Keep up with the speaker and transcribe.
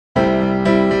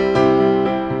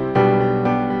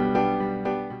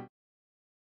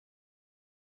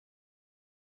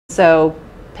So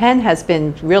Penn has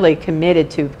been really committed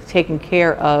to taking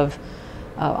care of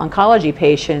oncology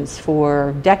patients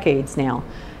for decades now,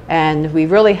 and we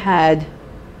really had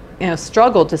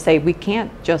struggled to say we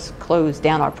can't just close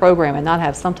down our program and not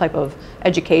have some type of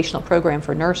educational program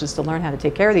for nurses to learn how to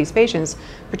take care of these patients,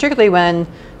 particularly when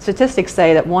statistics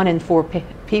say that 1 in 4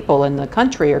 people in the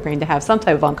country are going to have some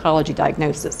type of oncology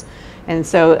diagnosis. And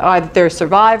so either they're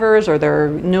survivors, or they're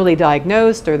newly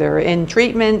diagnosed, or they're in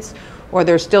treatments, or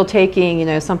they're still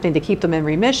taking something to keep them in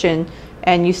remission,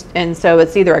 and so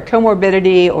it's either a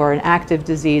comorbidity or an active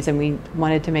disease, and we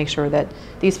wanted to make sure that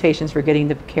these patients were getting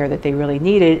the care that they really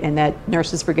needed and that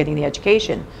nurses were getting the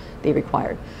education they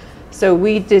required. So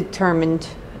we determined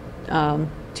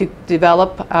to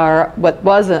develop what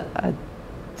was a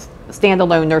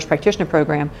standalone nurse practitioner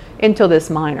program into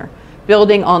this minor,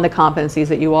 building on the competencies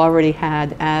that you already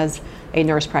had as a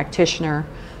nurse practitioner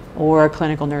or a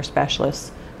clinical nurse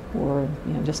specialist, or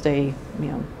just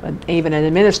even an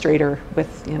administrator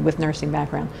with nursing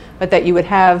background, but that you would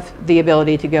have the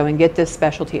ability to go and get this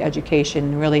specialty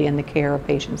education really in the care of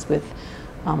patients with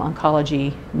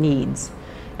oncology needs.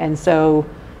 And so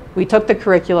we took the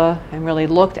curricula and really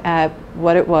looked at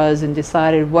what it was and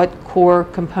decided what core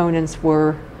components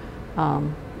were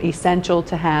essential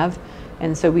to have.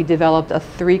 And so we developed a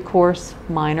 3-course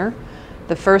minor.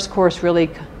 The first course really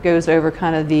goes over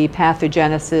kind of the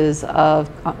pathogenesis of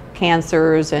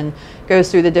cancers and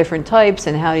goes through the different types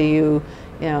and how do you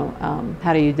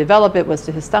develop it, what's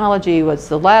the histology, what's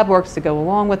the lab works to go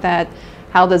along with that,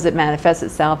 how does it manifest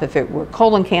itself if it were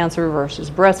colon cancer versus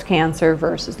breast cancer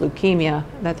versus leukemia,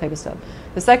 that type of stuff.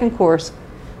 The second course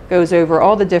goes over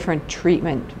all the different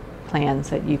treatment plans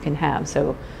that you can have.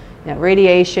 So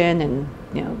radiation and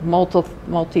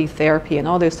multi-therapy and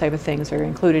all those type of things are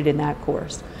included in that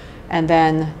course. And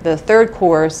then the third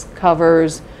course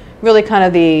covers really kind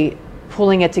of the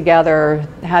pulling it together.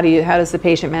 How does the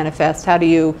patient manifest? How do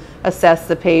you assess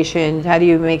the patient? How do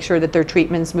you make sure that their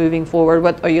treatment's moving forward?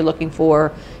 What are you looking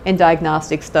for in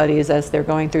diagnostic studies as they're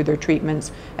going through their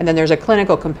treatments? And then there's a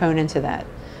clinical component to that,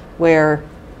 where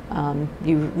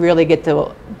you really get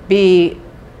to be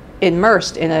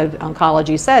immersed in an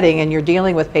oncology setting, and you're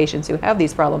dealing with patients who have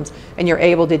these problems, and you're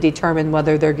able to determine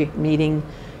whether they're meeting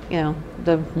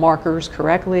the markers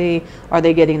correctly. Are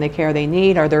they getting the care they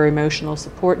need? Are their emotional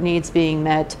support needs being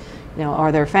met?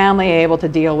 Are their family able to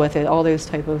deal with it? All those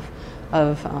type of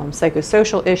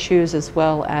psychosocial issues, as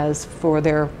well as for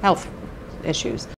their health issues.